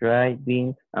throw dry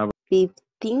beans around.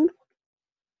 15th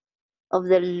of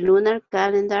the lunar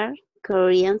calendar,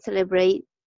 Koreans celebrate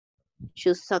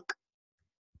Chuseok,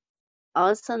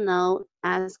 also known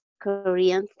as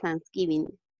Korean Thanksgiving.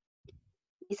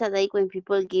 It's a day when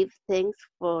people give thanks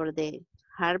for the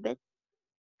harvest.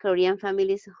 Korean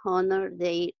families honor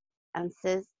their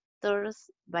ancestors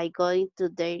by going to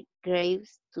their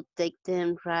graves to take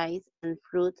them rice and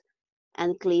fruit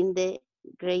and clean the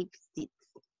grave seats.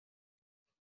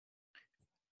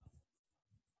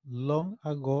 long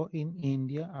ago in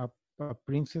India, a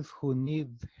princess who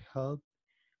needed help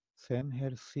sent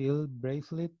her seal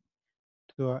bracelet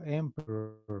to an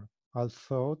emperor,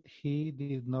 although he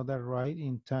did not arrive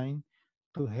in time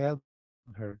to help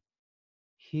her.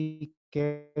 He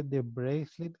kept the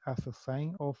bracelet as a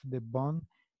sign of the bond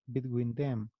between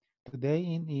them. Today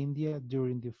in India,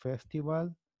 during the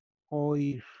festival,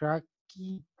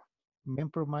 Oiraki men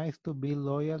promise to be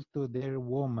loyal to their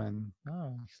woman. Ah,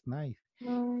 it's nice.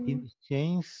 In Mm,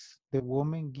 exchange, the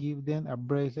woman gives them a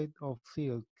bracelet of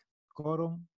silk,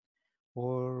 cotton,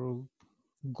 or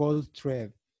gold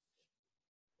thread.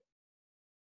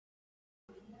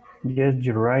 Yes,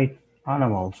 you're right.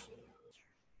 Animals.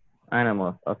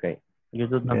 Animals. Okay. You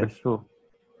do number Yes. two.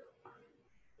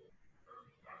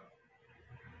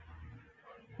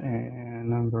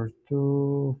 Number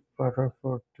two,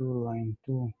 paragraph 2, line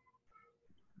 2.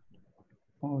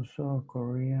 Also,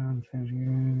 Korean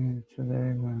Thanksgiving is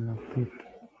today when the people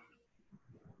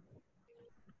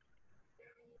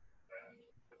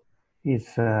is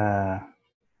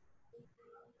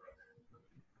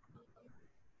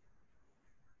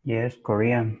yes,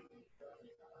 Korean.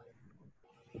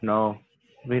 No.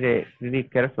 Read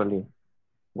it carefully.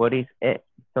 What is it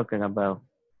talking about?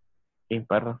 In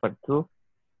paragraph 2,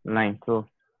 line 2.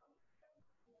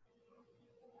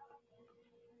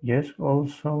 Yes,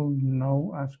 also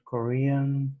known as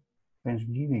Korean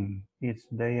Thanksgiving. It's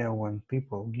day when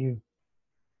people give.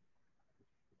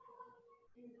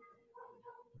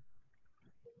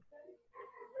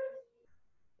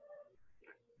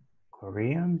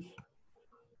 Koreans?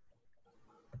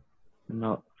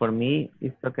 No, for me,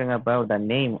 it's talking about the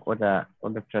name or the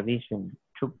tradition.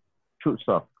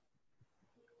 Chuseok.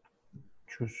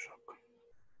 Chuseok.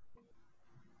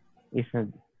 It's a,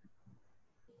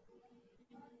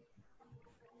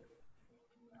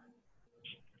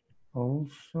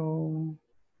 Also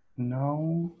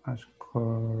known as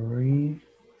Korean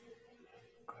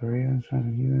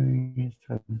Thanksgiving is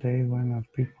the day when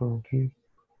people give.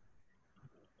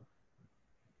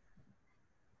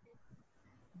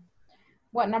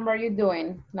 What number are you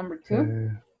doing? Number two?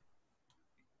 Uh,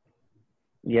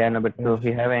 yeah, number two. yes.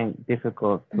 He having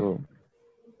difficult to.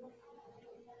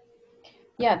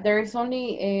 Yeah, there is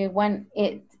only one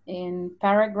it in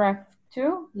paragraph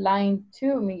 2, line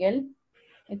 2, Miguel.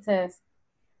 It says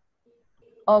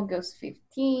August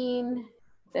 15,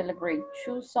 celebrate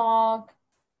Chuseok.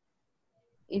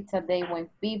 It's a day when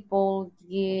people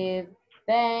give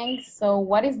thanks. So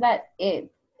what is that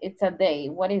it? It's a day.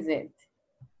 What is it?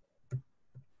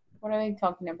 What are they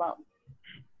talking about?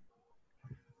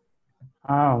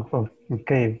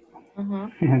 Okay.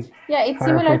 Yeah, it's Para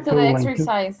similar to the futuro and two.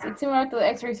 exercise. It's similar to the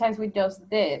exercise we just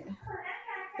did.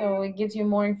 So it gives you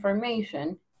more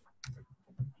information.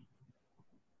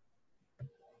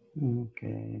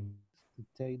 Okay. To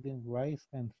take the rice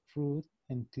and fruit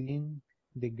and clean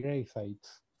the gray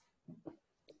sides.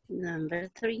 Number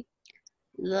 3.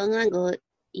 Long ago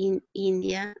in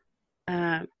India,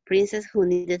 a princess who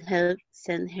needed help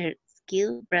sent her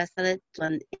skill bracelet to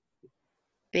an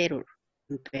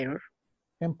emperor.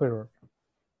 Emperor.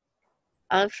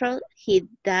 Although he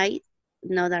died,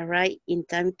 not arrived in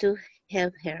time to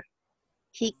help her.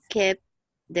 He kept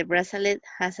the bracelet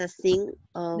as a sign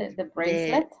of The the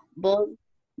bracelet? bond.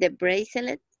 The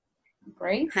bracelet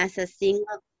Brace? has a sign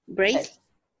of Let.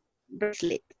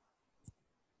 bracelet.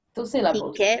 2 He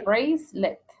syllables. kept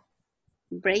Bracelet.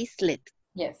 bracelet.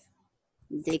 Yes.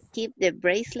 They keep the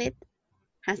bracelet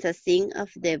as a sign of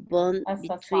the bond As a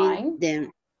between sign.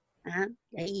 them.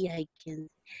 I can.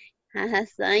 As a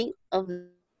sign of the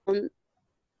bond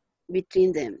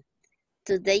between them.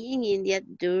 Today in India,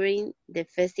 during the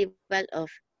festival of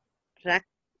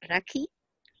Rakhi,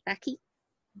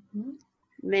 Mhm.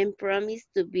 men promise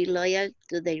to be loyal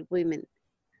to their women.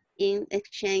 In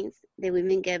exchange, the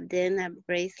women gave them a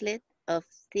bracelet of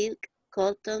silk,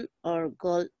 cotton, or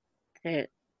gold thread.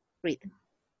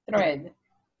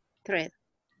 Thread.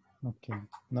 Okay.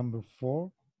 Number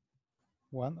 4.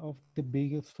 One of the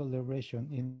biggest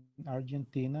celebrations in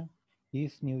Argentina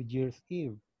is New Year's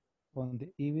Eve. On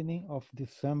the evening of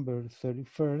December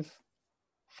 31st,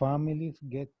 families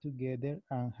get together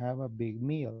and have a big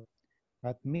meal.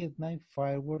 At midnight,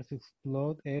 fireworks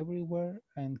explode everywhere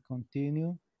and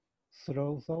continue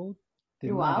throughout the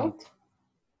night.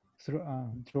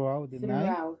 Throughout. Throughout the night,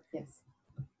 Throughout. Yes.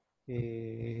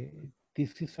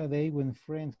 this is a day when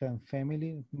friends and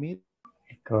family meet.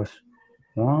 It goes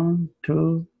 1,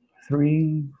 2,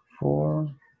 3, 4,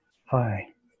 5.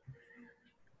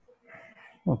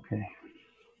 Okay.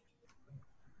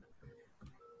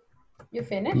 You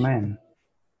finished? Man.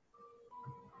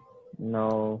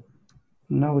 No,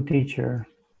 No, teacher.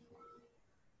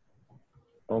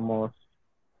 almost.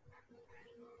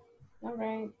 All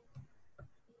right.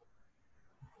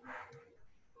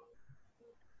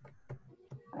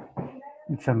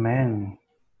 It's a man.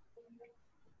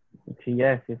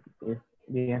 Yes, it's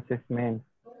the answer is man.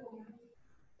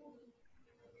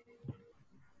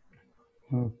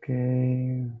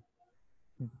 Okay.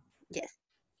 Yes,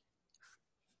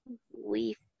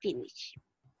 we finish.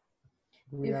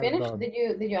 We You are finished? done.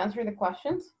 Did you answer the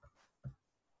questions?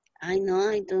 I know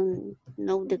I don't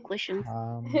know the questions.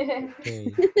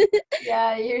 Okay.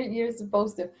 Yeah, you're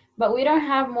supposed to, but we don't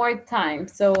have more time,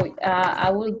 so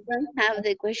I We will. don't have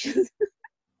the questions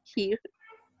here.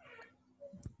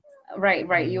 Right.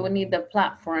 You will need the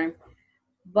platform,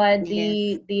 but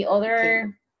Yes, the okay.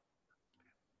 other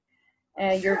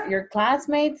your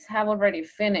classmates have already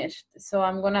finished, so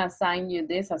I'm gonna assign you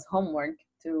this as homework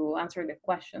to answer the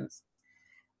questions.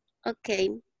 Okay,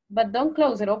 But don't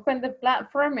close it. Open the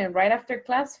platform and right after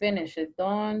class, finish it.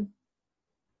 Don't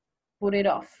put it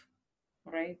off.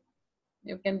 Right?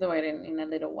 You can do it in a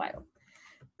little while.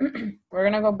 We're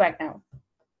gonna go back now.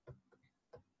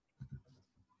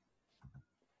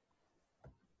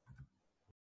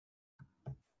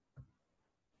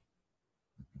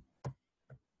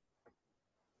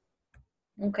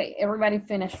 Okay, everybody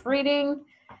finished reading.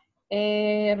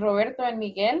 Roberto and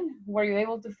Miguel, were you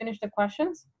able to finish the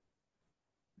questions?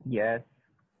 Yes,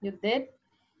 You did?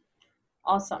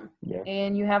 Awesome. yes,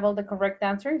 And you have all the correct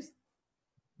answers?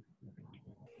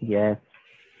 yes.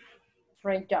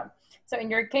 Great job. So in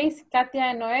your case, Katia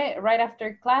and Noe, right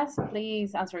after class,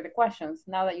 please answer the questions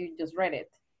now that you just read it,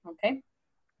 okay?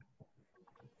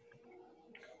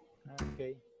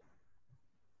 Okay.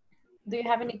 Do you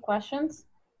have any questions?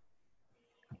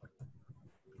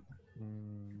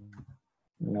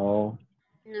 No.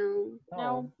 no,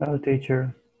 No? No,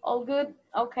 teacher. All good?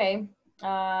 Okay.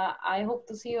 I hope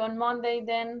to see you on Monday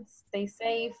then. Stay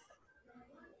safe.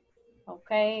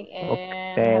 Okay,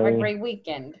 and have a Okay. great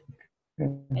weekend.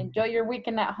 Enjoy your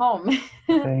weekend at home.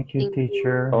 Thank you, thank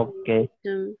teacher. you. Okay.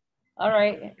 All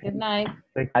right, good night.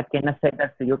 I cannot say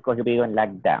that to you because you'll be on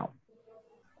lockdown.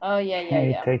 Oh, yeah.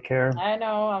 Hey, take care. I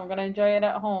know, I'm gonna enjoy it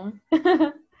at home.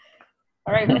 All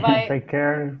right, bye-bye. Take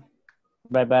care.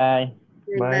 Bye-bye.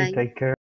 Bye. Bye-bye. Take care.